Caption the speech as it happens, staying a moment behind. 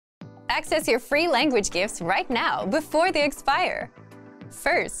Access your free language gifts right now before they expire.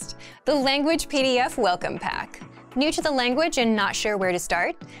 First, the Language PDF Welcome Pack. New to the language and not sure where to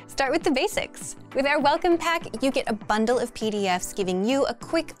start? Start with the basics. With our Welcome Pack, you get a bundle of PDFs giving you a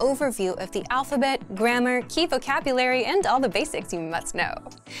quick overview of the alphabet, grammar, key vocabulary, and all the basics you must know.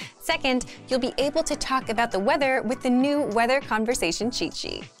 Second, you'll be able to talk about the weather with the new Weather Conversation Cheat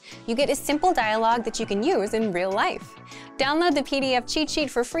Sheet. You get a simple dialogue that you can use in real life. Download the PDF cheat sheet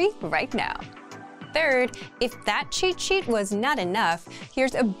for free right now. Third, if that cheat sheet was not enough,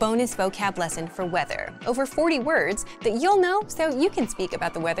 here's a bonus vocab lesson for weather, over 40 words that you'll know so you can speak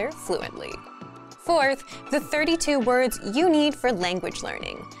about the weather fluently. Fourth, the 32 words you need for language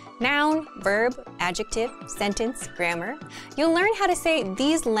learning. Noun, verb, adjective, sentence, grammar. You'll learn how to say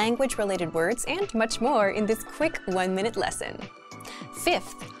these language-related words and much more in this quick 1-minute lesson.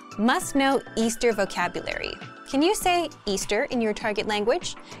 Fifth, must-know Easter vocabulary. Can you say Easter in your target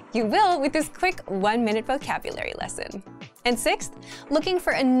language? You will with this quick 1-minute vocabulary lesson. And sixth, looking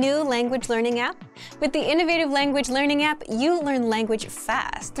for a new language learning app? With the innovative language learning app, you learn language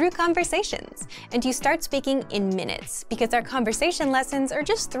fast through conversations, and you start speaking in minutes because our conversation lessons are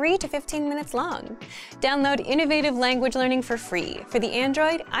just 3 to 15 minutes long. Download innovative language learning for free for the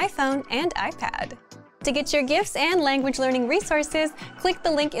Android, iPhone, and iPad. To get your gifts and language learning resources, click the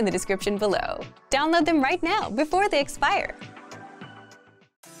link in the description below. Download them right now before they expire.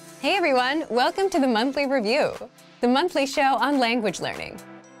 Hey everyone, welcome to the Monthly Review, the monthly show on language learning,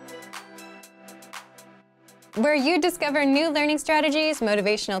 where you discover new learning strategies,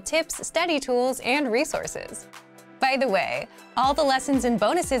 motivational tips, study tools, and resources. By the way, all the lessons and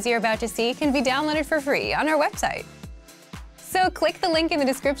bonuses you're about to see can be downloaded for free on our website. So click the link in the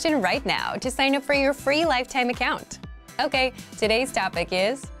description right now to sign up for your free lifetime account. Okay, today's topic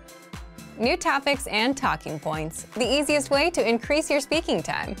is new topics and talking points, the easiest way to increase your speaking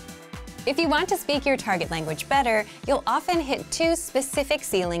time. If you want to speak your target language better, you'll often hit 2 specific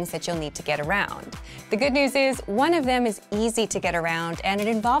ceilings that you'll need to get around. The good news is one of them is easy to get around, and it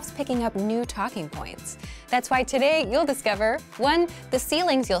involves picking up new talking points. That's why today you'll discover 1. The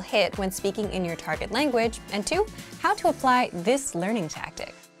ceilings you'll hit when speaking in your target language, and 2. How to apply this learning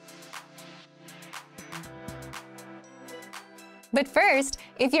tactic. But first,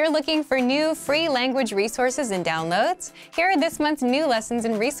 if you're looking for new free language resources and downloads, here are this month's new lessons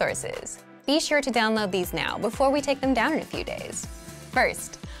and resources. Be sure to download these now before we take them down in a few days.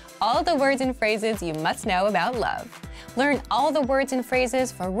 First, all the words and phrases you must know about love. Learn all the words and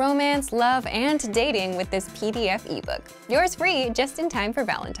phrases for romance, love, and dating with this PDF ebook. Yours free just in time for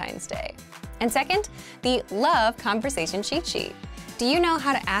Valentine's Day. And second, the Love Conversation Cheat Sheet. Do you know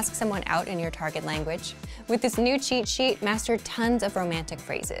how to ask someone out in your target language? With this new cheat sheet, master tons of romantic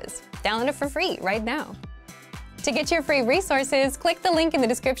phrases. Download it for free right now. To get your free resources, click the link in the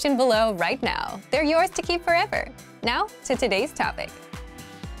description below right now. They're yours to keep forever. Now to today's topic.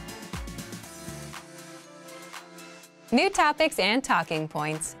 New topics and talking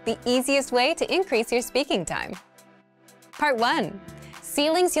points, the easiest way to increase your speaking time. Part 1.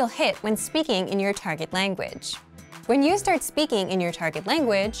 Ceilings you'll hit when speaking in your target language. When you start speaking in your target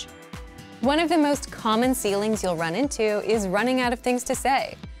language, one of the most common ceilings you'll run into is running out of things to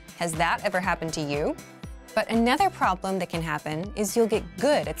say. Has that ever happened to you? But another problem that can happen is you'll get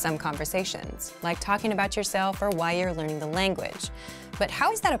good at some conversations, like talking about yourself or why you're learning the language. But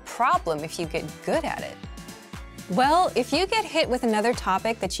how is that a problem if you get good at it? Well, if you get hit with another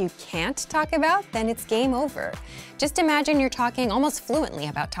topic that you can't talk about, then it's game over. Just imagine you're talking almost fluently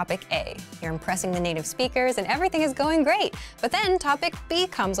about topic A. You're impressing the native speakers and everything is going great. But then topic B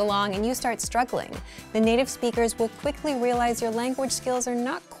comes along and you start struggling. The native speakers will quickly realize your language skills are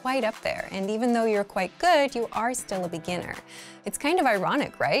not quite up there, and even though you're quite good, you are still a beginner. It's kind of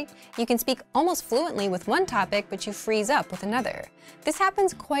ironic, right? You can speak almost fluently with one topic, but you freeze up with another. This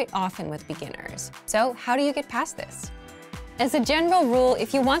happens quite often with beginners. So how do you get past this? As a general rule,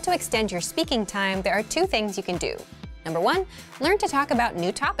 if you want to extend your speaking time, there are 2 things you can do. Number 1, learn to talk about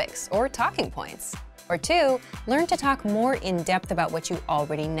new topics or talking points. Or 2, learn to talk more in depth about what you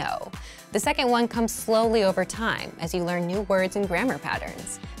already know. The second one comes slowly over time as you learn new words and grammar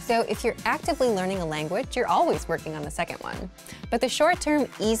patterns. So if you're actively learning a language, you're always working on the second one. But the short-term,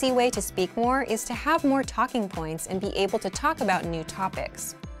 easy way to speak more is to have more talking points and be able to talk about new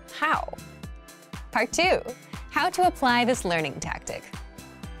topics. How? Part 2, how to apply this learning tactic.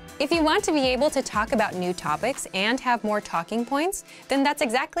 If you want to be able to talk about new topics and have more talking points, then that's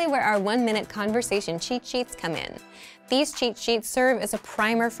exactly where our 1-minute conversation cheat sheets come in. These cheat sheets serve as a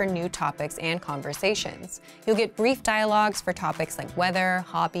primer for new topics and conversations. You'll get brief dialogues for topics like weather,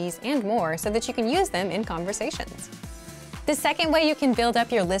 hobbies, and more so that you can use them in conversations. The second way you can build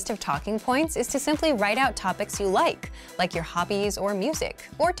up your list of talking points is to simply write out topics you like your hobbies or music,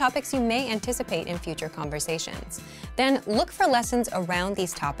 or topics you may anticipate in future conversations. Then look for lessons around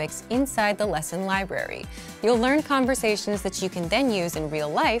these topics inside the lesson library. You'll learn conversations that you can then use in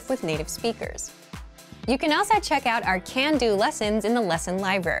real life with native speakers. You can also check out our can-do lessons in the lesson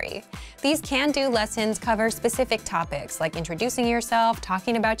library. These can-do lessons cover specific topics like introducing yourself,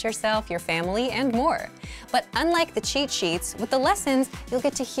 talking about yourself, your family, and more. But unlike the cheat sheets, with the lessons, you'll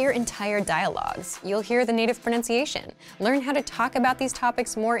get to hear entire dialogues. You'll hear the native pronunciation, learn how to talk about these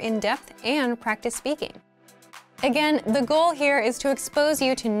topics more in depth, and practice speaking. Again, the goal here is to expose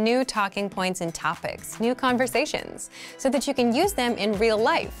you to new talking points and topics, new conversations, so that you can use them in real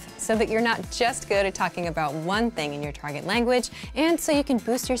life, so that you're not just good at talking about one thing in your target language, and so you can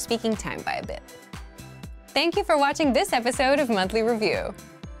boost your speaking time by a bit. Thank you for watching this episode of Monthly Review.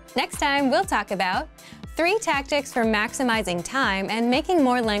 Next time, we'll talk about 3 tactics for maximizing time and making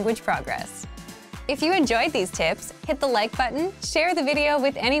more language progress. If you enjoyed these tips, hit the like button, share the video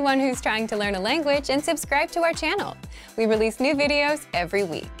with anyone who's trying to learn a language, and subscribe to our channel. We release new videos every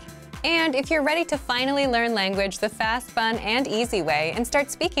week. And if you're ready to finally learn language the fast, fun, and easy way and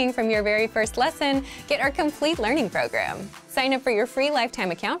start speaking from your very first lesson, get our complete learning program. Sign up for your free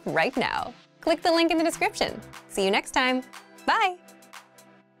lifetime account right now. Click the link in the description. See you next time. Bye!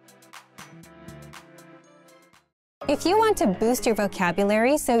 If you want to boost your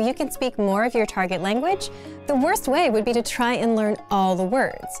vocabulary so you can speak more of your target language, the worst way would be to try and learn all the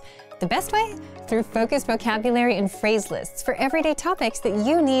words. The best way? Through focused vocabulary and phrase lists for everyday topics that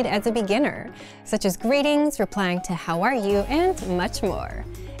you need as a beginner, such as greetings, replying to how are you, and much more.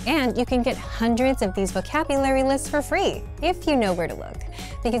 And you can get hundreds of these vocabulary lists for free if you know where to look,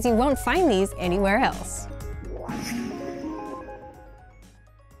 because you won't find these anywhere else.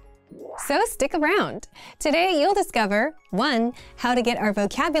 So stick around. Today you'll discover 1. How to get our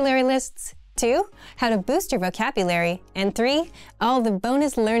vocabulary lists, 2. How to boost your vocabulary, and 3. All the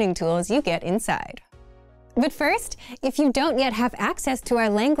bonus learning tools you get inside. But first, if you don't yet have access to our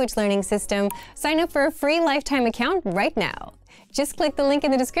language learning system, sign up for a free lifetime account right now. Just click the link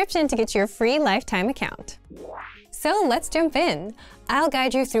in the description to get your free lifetime account. So let's jump in. I'll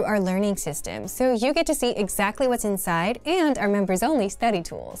guide you through our learning system so you get to see exactly what's inside and our members-only study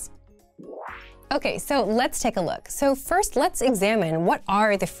tools. Okay, so let's take a look. So first, let's examine what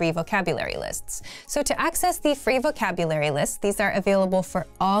are the free vocabulary lists. So to access the free vocabulary lists, these are available for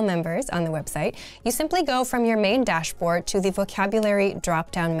all members on the website. You simply go from your main dashboard to the vocabulary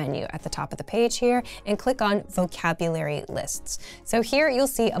drop-down menu at the top of the page here and click on vocabulary lists. So here you'll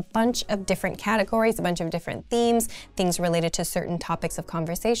see a bunch of different categories, a bunch of different themes, things related to certain topics of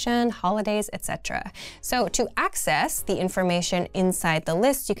conversation, holidays, etc. So to access the information inside the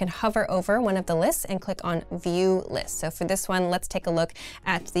list, you can hover over one of the lists and click on View List. So for this one, let's take a look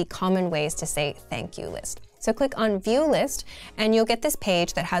at the common ways to say thank you list. So click on View List, and you'll get this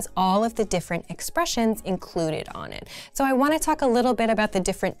page that has all of the different expressions included on it. So I want to talk a little bit about the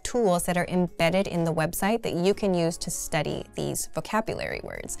different tools that are embedded in the website that you can use to study these vocabulary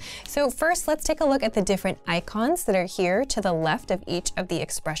words. So first, let's take a look at the different icons that are here to the left of each of the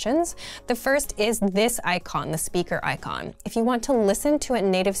expressions. The first is this icon, the speaker icon. If you want to listen to a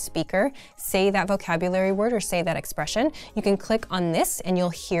native speaker say that vocabulary word or say that expression, you can click on this and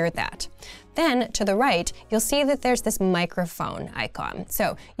you'll hear that. Then to the right, you'll see that there's this microphone icon.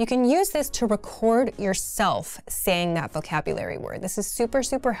 So you can use this to record yourself saying that vocabulary word. This is super,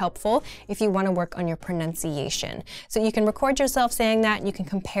 super helpful if you want to work on your pronunciation. So you can record yourself saying that, and you can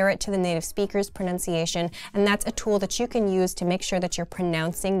compare it to the native speaker's pronunciation, and that's a tool that you can use to make sure that you're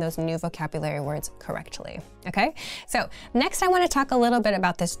pronouncing those new vocabulary words correctly. Okay? So next I want to talk a little bit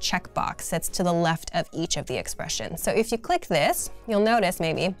about this checkbox that's to the left of each of the expressions. So if you click this, you'll notice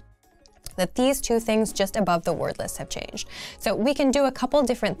maybe that these two things just above the word list have changed. So we can do a couple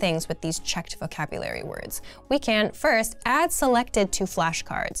different things with these checked vocabulary words. We can first add selected to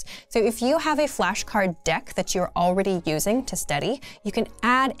flashcards. So if you have a flashcard deck that you're already using to study, you can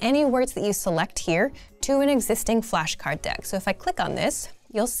add any words that you select here to an existing flashcard deck. So if I click on this,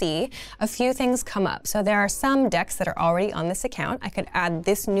 you'll see a few things come up. So there are some decks that are already on this account. I could add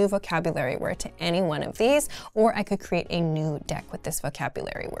this new vocabulary word to any one of these, or I could create a new deck with this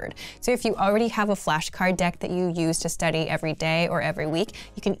vocabulary word. So if you already have a flashcard deck that you use to study every day or every week,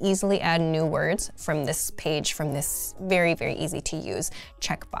 you can easily add new words from this page, from this very, very easy to use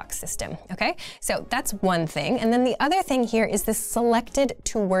checkbox system, okay? So that's one thing. And then the other thing here is this selected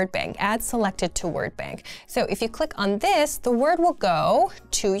to word bank, add selected to word bank. So if you click on this, the word will go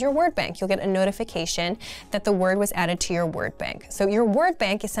to your word bank. You'll get a notification that the word was added to your word bank. So your word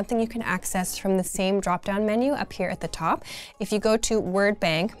bank is something you can access from the same drop-down menu up here at the top. If you go to word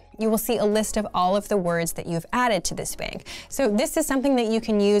bank, you will see a list of all of the words that you've added to this bank. So this is something that you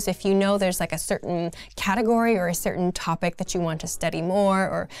can use if you know there's like a certain category or a certain topic that you want to study more,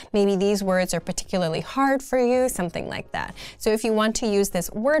 or maybe these words are particularly hard for you, something like that. So if you want to use this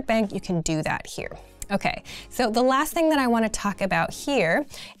word bank, you can do that here. Okay, so the last thing that I want to talk about here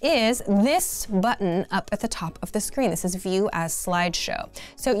is this button up at the top of the screen. This is View as Slideshow.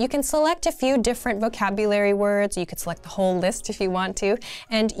 So you can select a few different vocabulary words. You could select the whole list if you want to,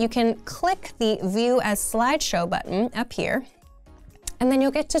 and you can click the View as Slideshow button up here. And then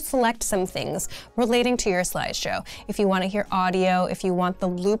you'll get to select some things relating to your slideshow. If you want to hear audio, if you want the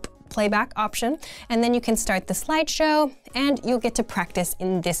loop playback option, and then you can start the slideshow and you'll get to practice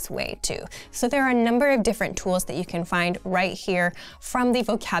in this way too. So there are a number of different tools that you can find right here from the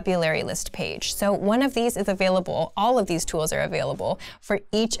vocabulary list page. So one of these is available, all of these tools are available for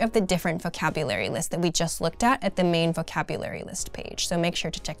each of the different vocabulary lists that we just looked at the main vocabulary list page. So make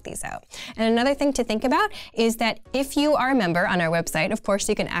sure to check these out. And another thing to think about is that if you are a member on our website, of course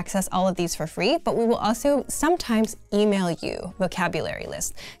you can access all of these for free, but we will also sometimes email you vocabulary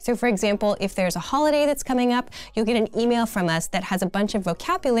lists. So for example, if there's a holiday that's coming up, you'll get an email from us that has a bunch of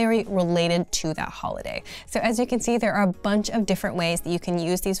vocabulary related to that holiday. So as you can see, there are a bunch of different ways that you can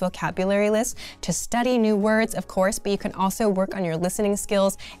use these vocabulary lists to study new words, of course, but you can also work on your listening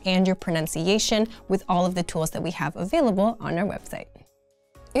skills and your pronunciation with all of the tools that we have available on our website.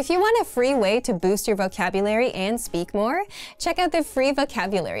 If you want a free way to boost your vocabulary and speak more, check out the free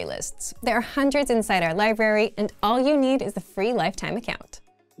vocabulary lists. There are hundreds inside our library, and all you need is a free lifetime account.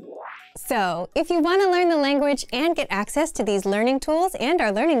 So, if you want to learn the language and get access to these learning tools and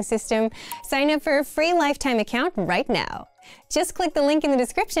our learning system, sign up for a free lifetime account right now. Just click the link in the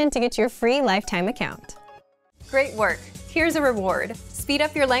description to get your free lifetime account. Great work! Here's a reward. Speed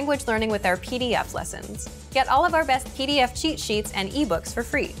up your language learning with our PDF lessons. Get all of our best PDF cheat sheets and ebooks for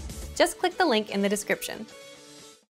free. Just click the link in the description.